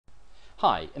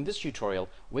Hi, in this tutorial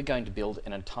we're going to build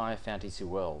an entire fantasy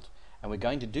world, and we're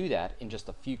going to do that in just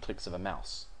a few clicks of a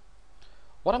mouse.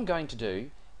 What I'm going to do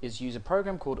is use a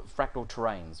program called Fractal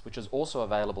Terrains, which is also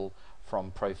available from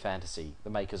Pro Fantasy,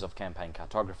 the makers of Campaign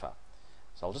Cartographer.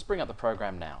 So I'll just bring up the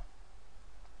program now.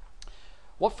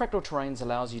 What Fractal Terrains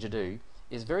allows you to do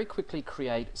is very quickly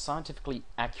create scientifically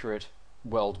accurate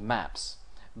world maps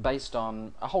based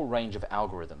on a whole range of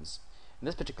algorithms. In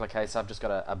this particular case, I've just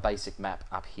got a basic map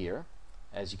up here.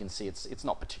 As you can see, it's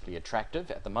not particularly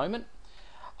attractive at the moment.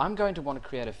 I'm going to want to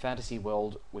create a fantasy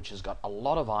world which has got a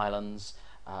lot of islands,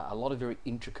 a lot of very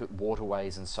intricate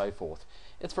waterways and so forth.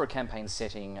 It's for a campaign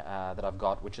setting that I've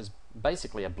got, which is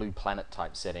basically a blue planet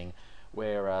type setting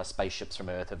where spaceships from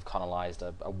Earth have colonized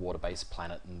a water-based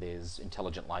planet, and there's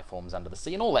intelligent life forms under the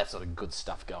sea and all that sort of good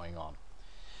stuff going on.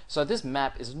 So this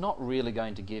map is not really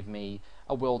going to give me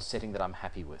a world setting that I'm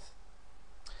happy with.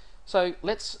 So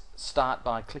let's start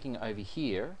by clicking over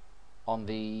here on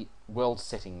the World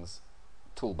Settings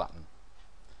tool button.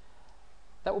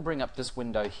 That will bring up this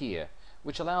window here,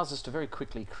 which allows us to very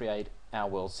quickly create our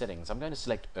world settings. I'm going to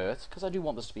select Earth because I do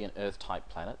want this to be an Earth type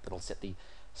planet. That'll set the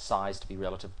size to be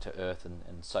relative to Earth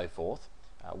and so forth,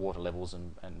 water levels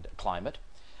and climate.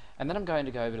 And then I'm going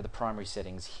to go over to the primary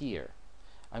settings here.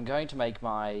 I'm going to make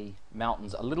my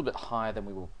mountains a little bit higher than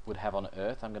we would have on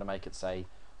Earth. I'm going to make it, say,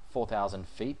 4,000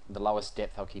 feet. The lowest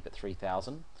depth I'll keep at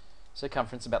 3,000.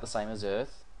 Circumference about the same as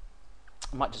Earth.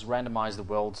 I might just randomize the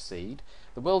world seed.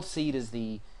 The world seed is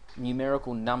the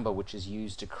numerical number which is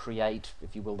used to create,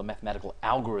 if you will, the mathematical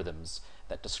algorithms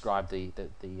that describe the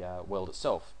world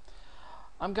itself.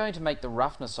 I'm going to make the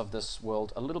roughness of this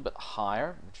world a little bit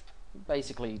higher, which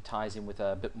basically ties in with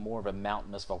a bit more of a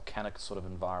mountainous, volcanic sort of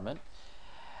environment.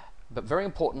 But very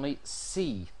importantly,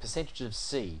 C, percentage of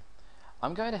C.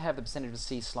 I'm going to have the percentage of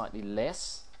C slightly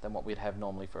less than what we'd have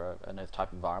normally for an Earth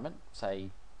type environment.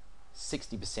 Say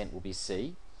 60% will be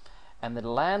C. And the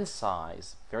land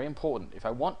size, very important. If I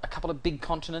want a couple of big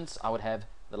continents, I would have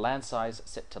the land size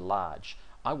set to large.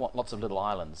 I want lots of little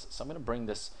islands, so I'm going to bring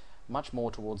this much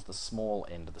more towards the small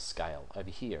end of the scale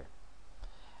over here.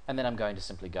 And then I'm going to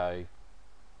simply go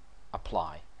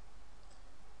apply.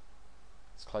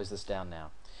 Let's close this down now.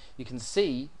 You can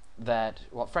see that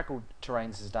what Fractal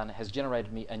Terrains has done has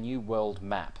generated me a new world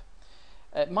map.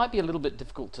 It might be a little bit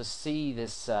difficult to see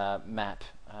this map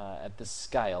at this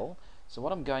scale, so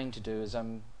what I'm going to do is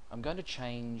I'm going to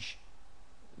change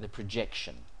the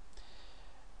projection.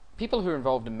 People who are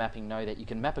involved in mapping know that you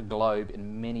can map a globe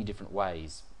in many different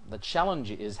ways. The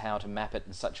challenge is how to map it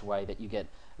in such a way that you get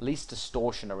least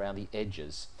distortion around the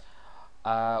edges.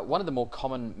 One of the more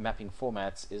common mapping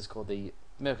formats is called the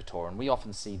Mercator, and we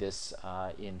often see this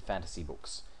in fantasy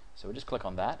books. So we just click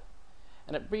on that,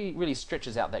 and it really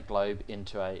stretches out that globe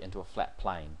into a flat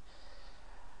plane.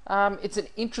 It's an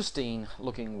interesting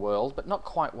looking world, but not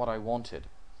quite what I wanted.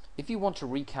 If you want to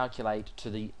recalculate to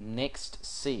the next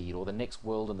seed or the next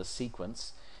world in the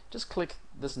sequence, just click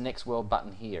this next world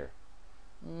button here.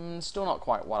 Still not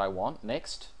quite what I want.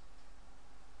 Next.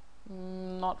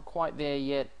 Not quite there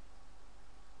yet.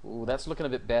 Ooh, that's looking a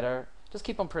bit better. Just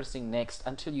keep on pressing next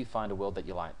until you find a world that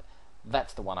you like.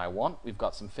 That's the one I want. We've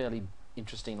got some fairly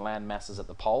interesting land masses at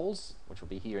the poles, which will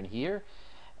be here and here.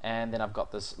 And then I've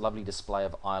got this lovely display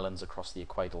of islands across the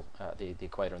equator, the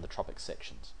equator and the tropic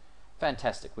sections.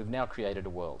 Fantastic. We've now created a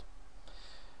world.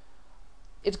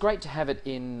 It's great to have it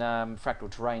in Fractal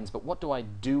Terrains, but what do I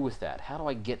do with that? How do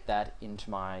I get that into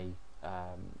my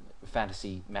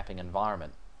fantasy mapping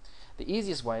environment? The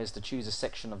easiest way is to choose a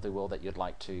section of the world that you'd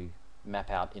like to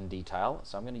map out in detail.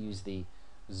 So I'm going to use the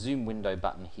zoom window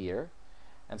button here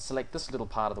and select this little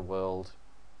part of the world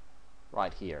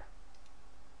right here.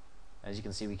 As you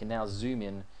can see, we can now zoom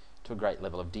in to a great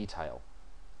level of detail.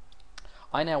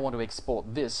 I now want to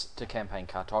export this to Campaign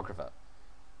Cartographer.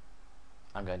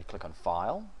 I'm going to click on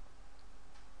File,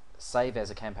 Save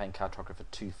as a Campaign Cartographer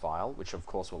 2 file, which of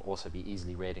course will also be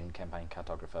easily read in Campaign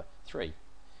Cartographer 3.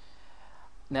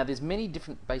 Now there's many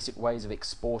different basic ways of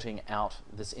exporting out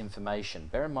this information.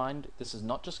 Bear in mind, this is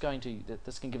not just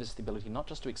this can give us the ability not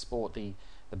just to export the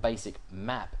basic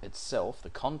map itself, the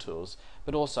contours,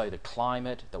 but also the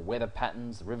climate, the weather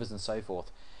patterns, the rivers and so forth.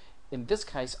 In this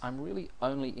case, I'm really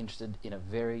only interested in a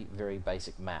very, very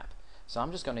basic map. So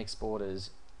I'm just going to export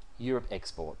as Europe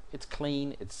export. It's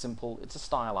clean, it's simple, it's a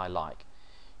style I like.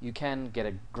 You can get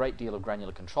a great deal of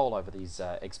granular control over these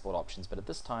export options, but at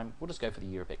this time we'll just go for the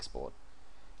Europe export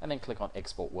and then click on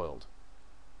Export World.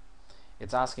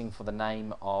 It's asking for the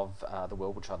name of the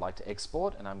world which I'd like to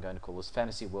export, and I'm going to call this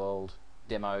Fantasy World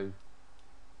Demo,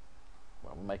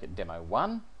 well, we'll make it Demo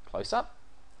 1, close up,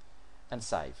 and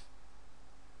save.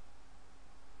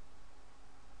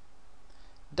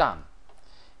 Done.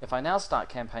 If I now start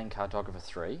Campaign Cartographer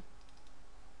 3,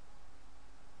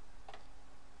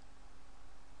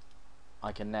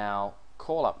 I can now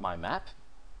call up my map.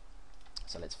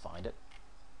 So let's find it.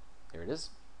 Here it is,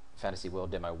 Fantasy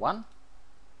World Demo 1.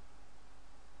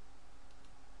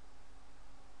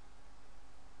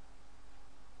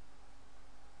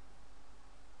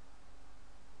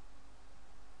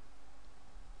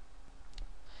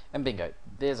 And bingo,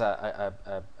 there's a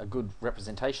good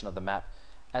representation of the map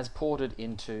as ported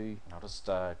into, I'll just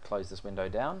close this window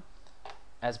down,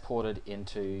 as ported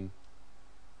into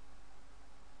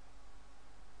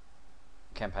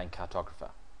Campaign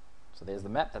Cartographer. So there's the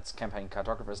map that's Campaign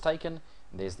Cartographer has taken,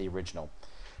 and there's the original.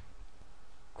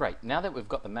 Great, now that we've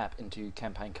got the map into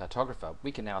Campaign Cartographer,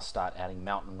 we can now start adding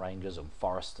mountain ranges and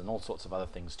forests and all sorts of other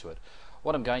things to it.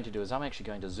 What I'm going to do is I'm actually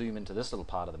going to zoom into this little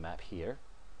part of the map here.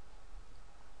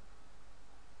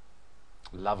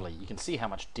 Lovely, you can see how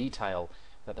much detail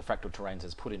that the Fractal Terrains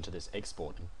has put into this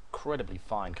export. Incredibly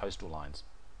fine coastal lines.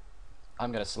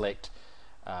 I'm going to select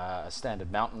a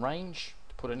standard mountain range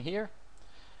to put in here.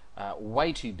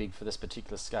 Way too big for this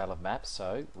particular scale of map,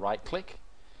 so right click,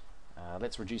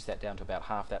 let's reduce that down to about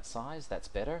half that size. That's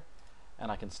better,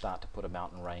 and I can start to put a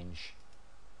mountain range,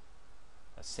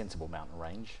 a sensible mountain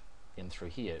range, in through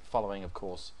here, following of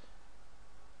course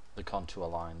the contour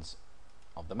lines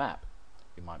of the map.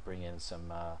 We might bring in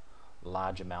some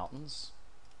larger mountains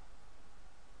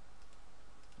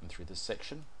in through this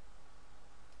section,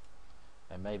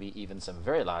 and maybe even some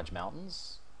very large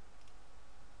mountains.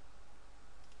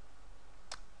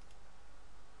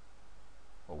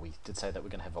 Well, we did say that we're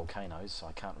going to have volcanoes, so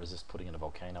I can't resist putting in a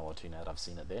volcano or two now that I've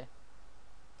seen it there.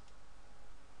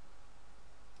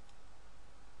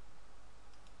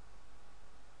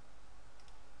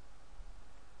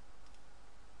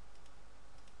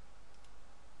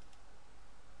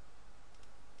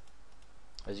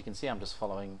 As you can see, I'm just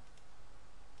following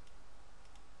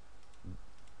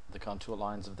the contour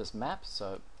lines of this map,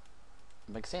 so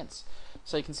it makes sense.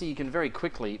 So you can see you can very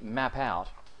quickly map out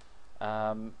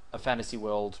a fantasy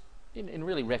world in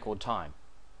really record time.